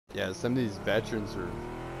Yeah, some of these veterans are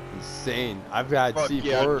insane. I've had Fuck C4,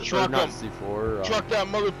 yeah, or truck not him. C4. Truck that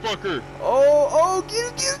motherfucker. Oh, get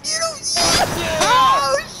him, get him, get him! Yeah!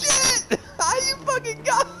 Oh, shit! How you fucking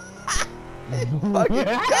got you fucking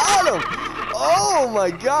got him! Oh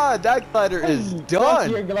my god, that glider is done!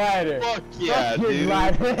 Fuck your glider! Fuck yeah, Fuck your dude!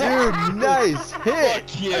 glider. Dude, nice hit!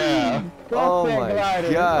 Fuck yeah! Fuck Oh that my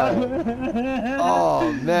glider. god!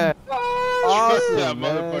 Oh man! Truck that Awesome,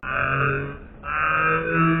 man! motherfucker.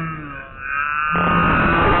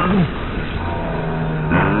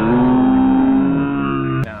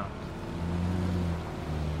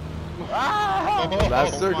 Well,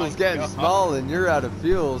 that Oh circle's my getting God. small and you're out of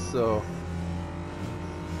fuel, so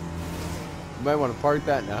you might want to park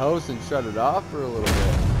that in the house and shut it off for a little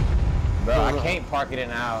bit. Bro, I can't park it in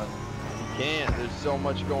the house. You can't. There's so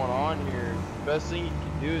much going on here. The best thing you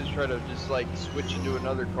can do is try to just like switch into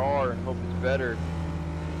another car and hope it's better.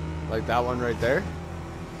 Like that one right there?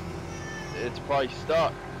 It's probably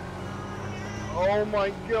stuck. Oh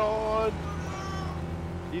my god.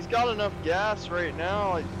 He's got enough gas right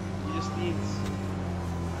now. He just needs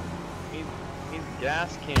a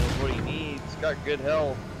gas can is what he needs. He's got good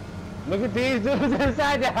health. Look at these dudes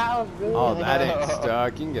inside the house, dude. Oh, that ain't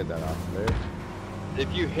stuck. You can get that off of there.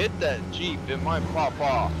 If you hit that Jeep, it might pop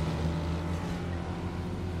off.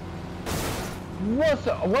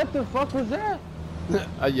 What the fuck was that?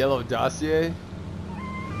 A yellow dossier?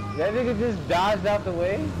 That nigga just dodged out the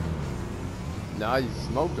way? Nah, you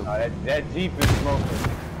smoked him. Oh, that Jeep is smoking.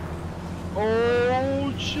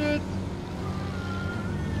 Oh shit!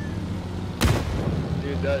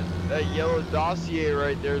 Dude, that yellow dossier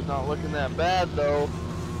right there is not looking that bad though.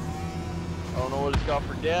 I don't know what it's got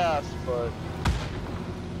for gas, but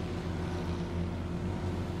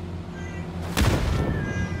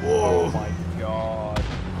whoa! Oh my god!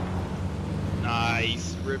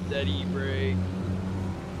 Nice, rip that e-brake.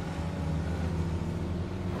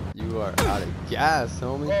 You are out of gas,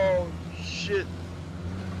 homie. Oh shit!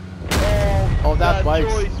 Oh, that bad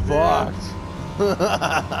bike's choice, man. fucked.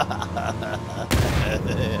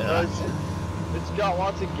 It's got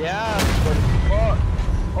lots of gas, but it's fucked.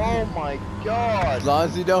 Oh my god! As long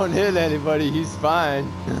as you don't hit anybody, he's fine.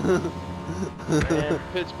 Man,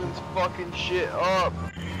 Pittsman's fucking shit up.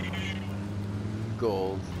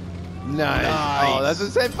 Gold. Nice. Nice. Oh, that's the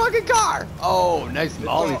same fucking car. Oh, nice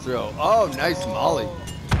molly throw. Oh, nice molly.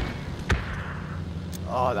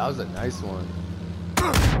 Oh, that was a nice one.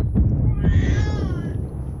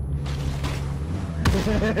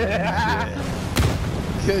 Yeah.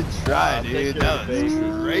 Good try, dude. That was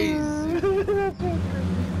crazy.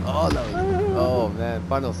 Oh, that was. Oh man,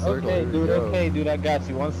 final circle. Okay, Here we dude. go. Okay, dude. I got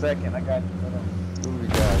you. 1 second. I got you. Hold on. Who we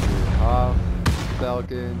got here? Hoff,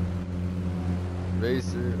 Falcon,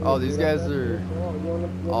 Racer. Oh, these guys are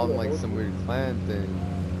all in like some weird clan thing.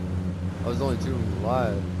 Oh, there's only 2 of them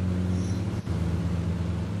alive.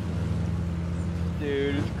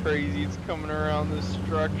 Dude, it's crazy. It's coming around this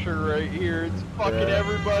structure right here. It's fucking Yeah.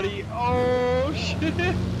 everybody. Oh shit!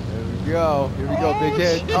 There we go. Here we go. Big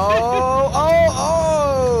hit. Shit. Oh.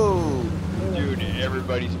 Dude,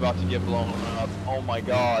 everybody's about to get blown up. Oh my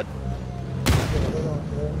god.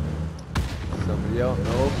 Somebody else.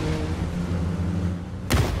 Nope.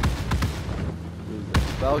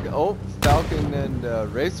 Falcon. Oh, Falcon and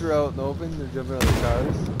Racer out in the open. They're jumping out of the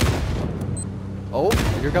cars. Oh,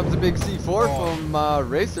 here comes the big C4 from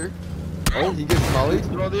Racer. Oh, he gets mollied.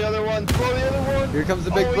 Throw the other one. Throw the other one. Here comes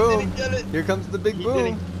the big Oh, he boom. didn't get it. Here comes the big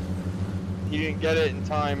boom. He didn't get it in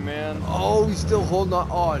time, man. Oh, he's still holding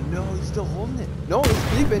on. Oh no, he's still holding it. No, it's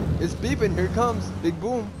beeping. It's beeping. Here it comes. Big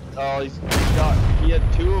boom. Oh, he had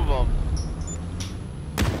 2 of them.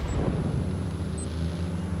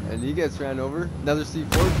 And he gets ran over. Another C4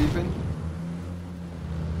 beeping.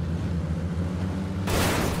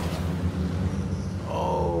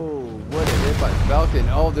 Oh, what a hit by Falcon.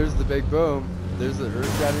 Oh, there's the big boom. There's the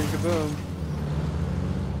earth-shattering kaboom.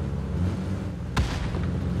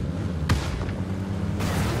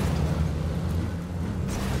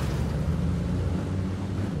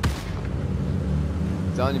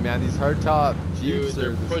 I'm telling you, man, these hardtop Jeeps Dude,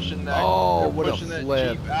 are. they're pushing that. Oh, they're what a pushing that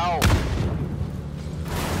flip. Jeep out.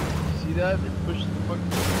 See that? They're pushing the fucking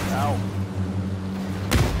Jeep out.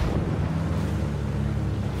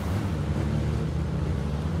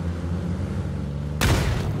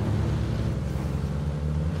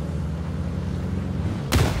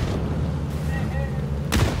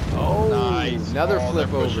 Oh, Nice. another Oh, flip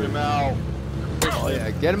they're pushing over. him out. Oh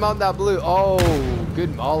yeah, get him out that blue. Oh,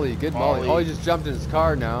 good molly, good molly. Molly. Oh, he just jumped in his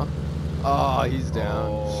car now. Oh, he's down.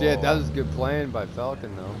 Oh. Shit, that was good playing by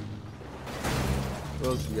Falcon though. What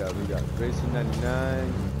else we got? We got Racer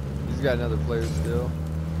 99. He's got another player still.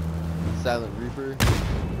 Silent Reaper.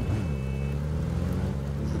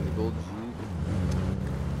 He's in the gold Jeep.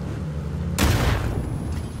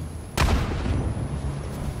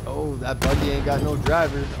 Oh, that buggy ain't got no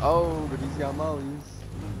driver. Oh, but he's got mollies.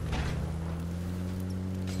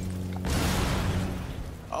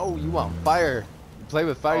 Oh, you want fire. You play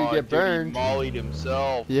with fire, you get dude, burned. He mollied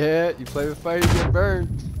himself. Yeah, you play with fire, you get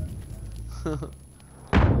burned.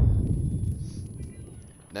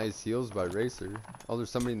 Nice heals by Racer. Oh, there's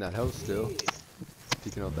somebody in that house still.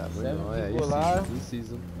 Peeking out that window. Oh, yeah, he sees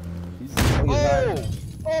him. He sees him. Oh!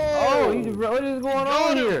 Oh, what is going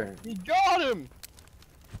on here? He got him!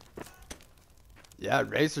 Yeah,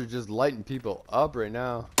 Racer just lighting people up right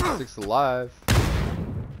now. 6 alive.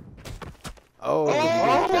 Oh,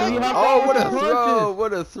 what a throw!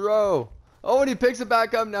 What a throw! Oh, and he picks it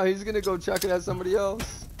back up now. He's gonna go chuck it at somebody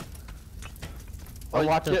else. I'm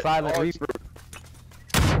watching Silent Reaper.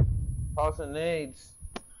 Tossing nades.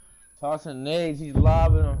 Tossing nades. He's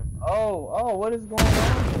lobbing them. Oh, what is going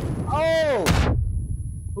on? Oh!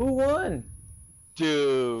 Who won?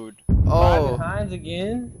 Dude. Oh. Private Hines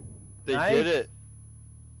again? They Nice. did it.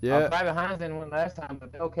 Yeah. Private Hines didn't win last time,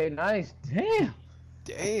 but okay, nice. Damn.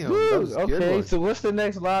 Damn. Woo. That was a good Okay, one. so what's the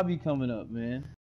next lobby coming up, man?